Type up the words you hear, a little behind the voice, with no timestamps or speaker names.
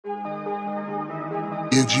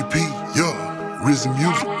NGP, yeah, Risen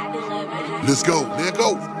Music. Let's go, let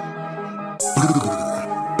go.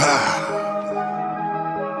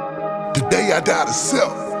 Today I die to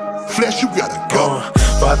self. Flesh, you gotta go.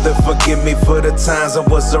 Father, forgive me for the times I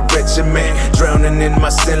was a wretched man, drowning in my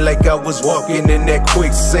sin like I was walking in that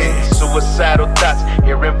quicksand. Suicidal thoughts,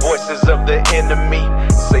 hearing voices of the enemy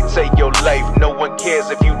say take your life, no one cares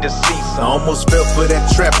if you deceased. I almost fell for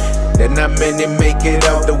that trap, that not many make it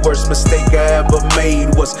out. The worst mistake I ever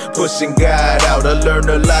made was pushing God out. I learned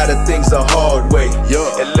a lot of things the hard way.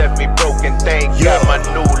 It left me broken, thank God my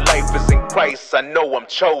new life is in Christ. I know I'm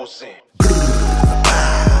chosen.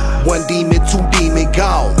 One demon, two demon,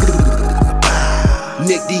 gone.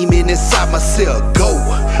 Neck demon inside myself, go.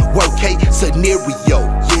 Worst case scenario,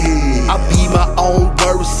 yeah. I be my own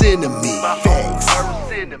worst enemy. Facts.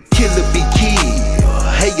 Killer be killed.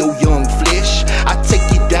 Hey yo, young flesh, I take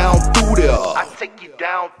you down through there.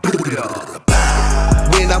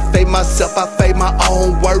 When I fade myself, I fade my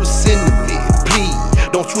own worst enemy. Please,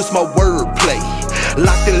 don't twist my wordplay.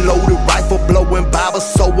 Locked and loaded, rifle blowing Bible,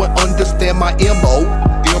 so I understand my MO.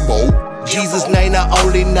 Jesus' name, the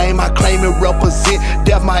only name I claim and represent.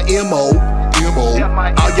 That's my MO.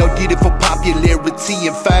 All y'all did it for popularity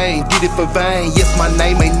and fame, did it for vain. Yes, my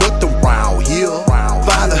name ain't nothing round here.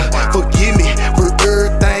 Father, forgive me for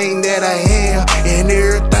everything that I am and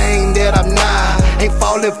everything that I'm not. Ain't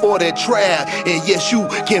falling for that trap, and yes, you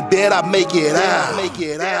can bet I make it out.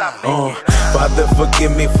 Father,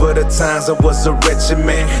 forgive me for the times I was a wretched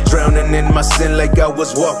man, drowning in my sin like I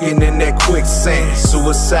was walking in that quicksand.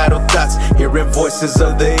 Suicidal thoughts, hearing voices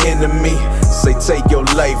of the enemy say take your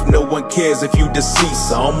life, no one cares if you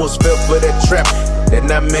deceased. I almost fell for that trap, that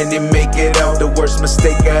not many make it out. The worst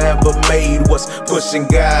mistake I ever made was pushing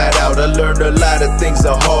God out. I learned a lot of things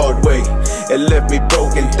the hard way. It left me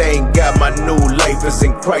broken, thank God my new life is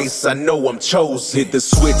in Christ. I know I'm chosen. Hit the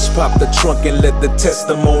switch, pop the trunk and let the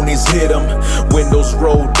testimonies hit them. Windows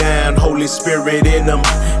roll down, Holy Spirit in them.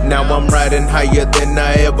 Now I'm riding higher than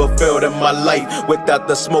I ever felt in my life, without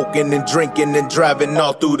the smoking and drinking and driving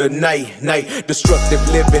all through the night. Destructive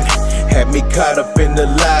living had me caught up in the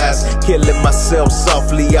lies, killing myself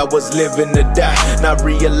softly, I was living to die, not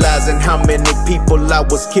realizing how many people I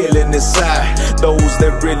was killing inside. Those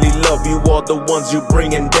that really love you are the ones you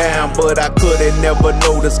bringing down, but I couldn't never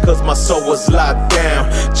notice cause my soul was locked down.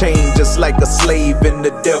 Chained just like a slave in the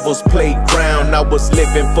devil's playground. I was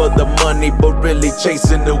living for the money but really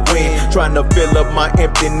chasing the wind, trying to fill up my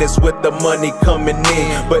emptiness with the money coming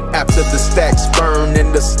in. But after the stacks burn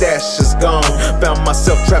and the stash is gone, found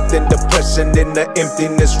myself trapped in depression, in the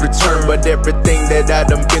emptiness return. But everything that I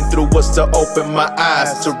done been through was to open my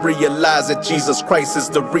eyes, to realize that Jesus Christ is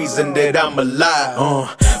the reason that I'm alive.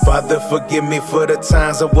 Father, forgive me for the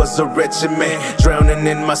times I was a wretched man, drowning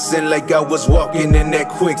in my sin like I was walking in that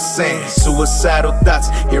quicksand. Suicidal thoughts,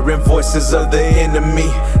 hearing voices of the enemy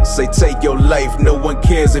say take your life, no one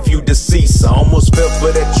cares if you deceased. I almost fell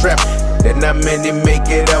for that trap, that not many make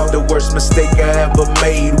it out. The worst mistake I ever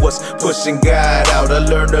made was pushing God out. I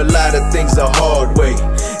learned a lot of things the hard way.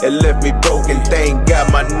 It left me broken, thank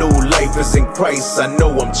God my new life is in Christ. I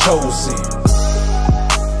know I'm chosen.